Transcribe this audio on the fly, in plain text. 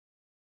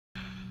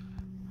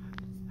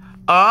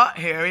Oh,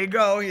 here we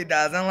go. He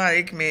doesn't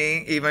like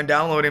me. Even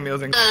downloading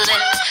music.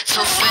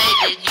 So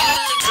faded, you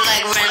look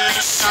like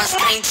Renaissance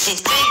painting.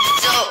 Big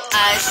dope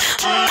eyes,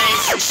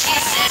 amazing.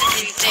 She's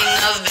everything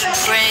I've been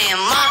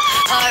praying. My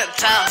heart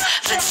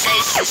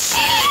palpitation. She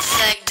looks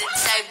like the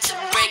type to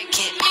break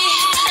it. Me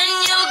and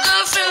your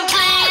girlfriend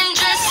playing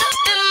dress up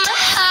in my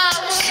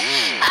house.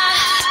 I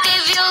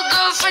gave your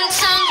girlfriend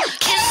tongue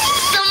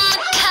kisses on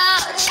the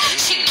couch.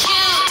 She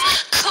cute,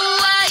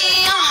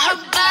 kawaii on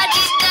her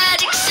body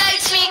that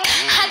excites me.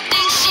 I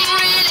think she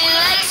really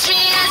likes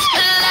me as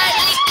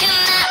politely can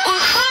I.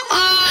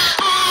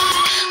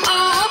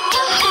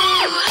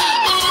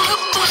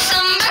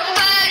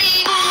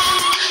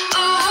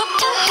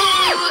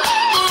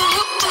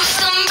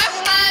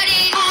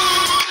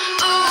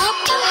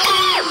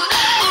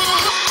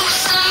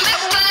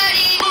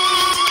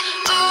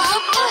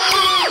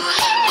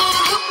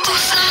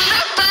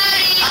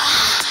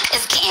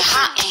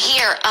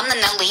 I'm the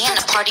Nelly in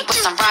the party with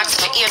some rocks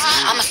for ears.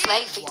 I'm a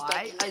slave for you,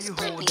 baby. This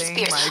Britney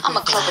Spears. I'm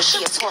a Clover,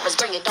 she a Taurus.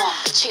 Bring it on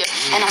for cheer.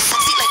 And I'm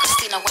sexy like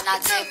Christina when I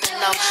dip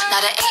below.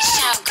 Not an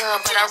H-town girl,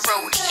 but I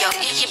rodeo.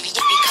 Yippee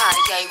yippee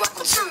ki-yay,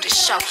 welcome to the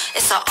show.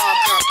 It's an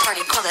all-girl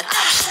party, call it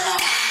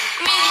optional.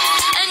 Me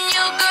and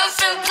your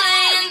girlfriend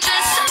playing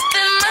dress up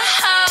in my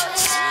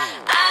house.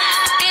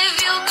 I give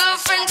your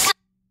girlfriend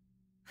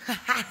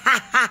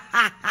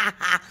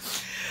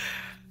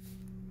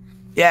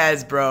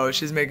Yes, bro,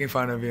 she's making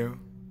fun of you.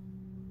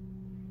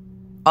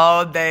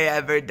 All day,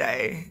 every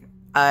day.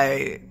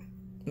 I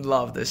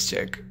love this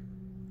chick.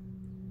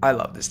 I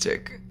love this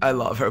chick. I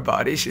love her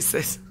body, she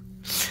says.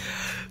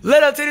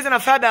 Little titties and a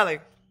fat belly.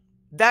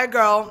 That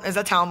girl is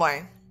a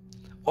tomboy.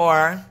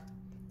 Or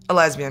a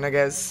lesbian, I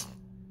guess.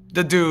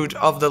 The dude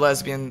of the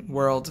lesbian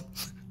world.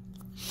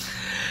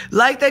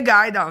 Like the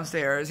guy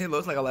downstairs. He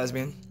looks like a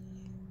lesbian.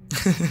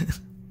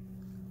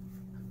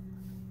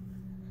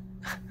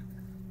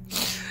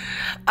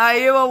 Are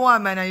you a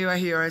woman? Are you a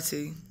hero?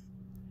 See?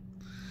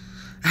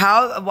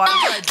 How? Why did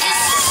I do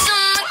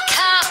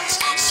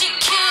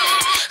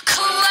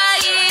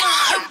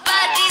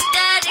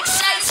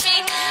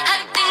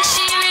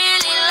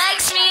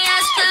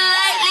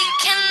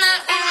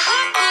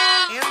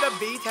And the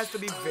beat has to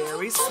be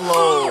very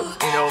slow,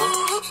 you know,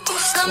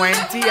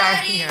 20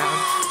 RPM,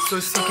 so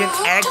she can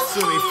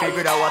actually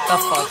figure out what the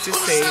fuck to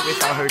say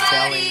without her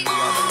telling the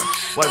other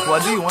one.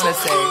 What do you want to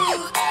say?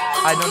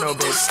 I don't know,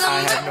 bitch.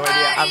 I have no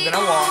idea. I'm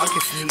gonna walk,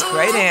 sneak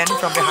right in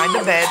from behind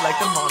the bed like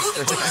the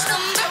monster.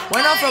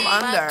 Why not from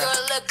under? My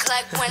girl look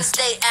like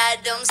Wednesday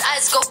Addams.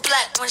 Eyes go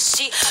black when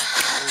she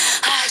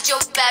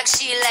your back.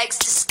 She likes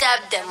to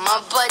stab them.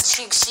 My butt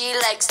cheek, she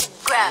likes to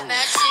grab.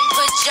 Matching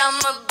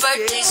pajama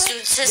birthday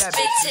suits. Her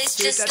spit tastes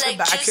just like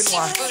juicy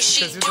fruit.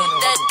 She do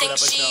that thing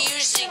she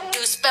usually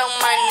do. Spell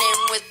my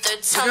name with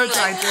her tongue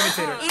like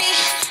me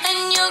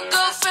and your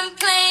girlfriend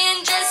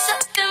playing dress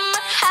up in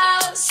my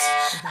house.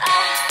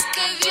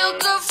 Give your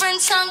girlfriend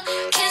tongue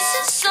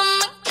kisses on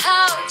the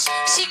couch.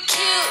 She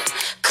cute,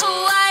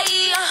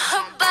 kawaii on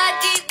her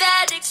body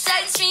that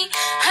excites me.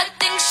 I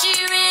think she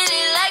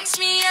really likes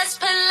me as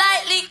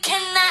politely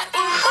can I.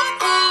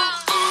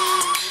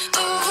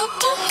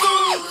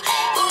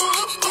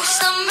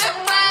 Summer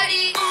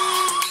body.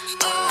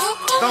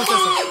 Don't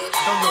kiss her.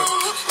 Don't do it.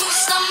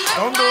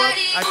 Don't do it.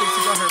 I think she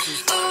got herpes.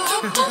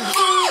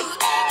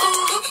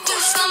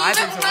 I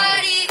think so.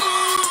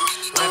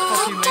 My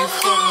fucking lace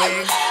front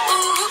leg.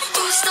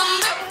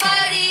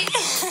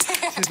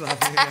 She's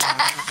laughing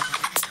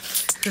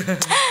again.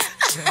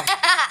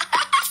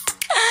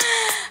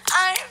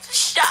 I'm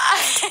shy.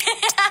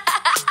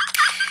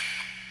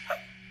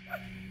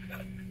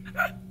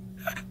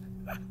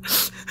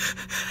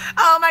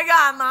 Oh my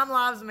god, mom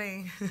loves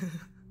me.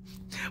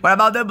 What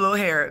about the blue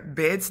hair?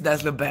 Bitch,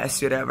 that's the best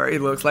shit ever.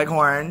 It looks like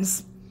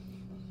horns.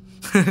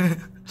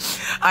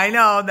 I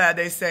know that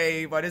they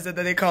say, what is it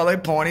that they call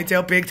it?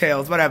 Ponytail,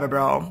 pigtails, whatever,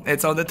 bro.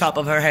 It's on the top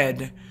of her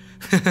head.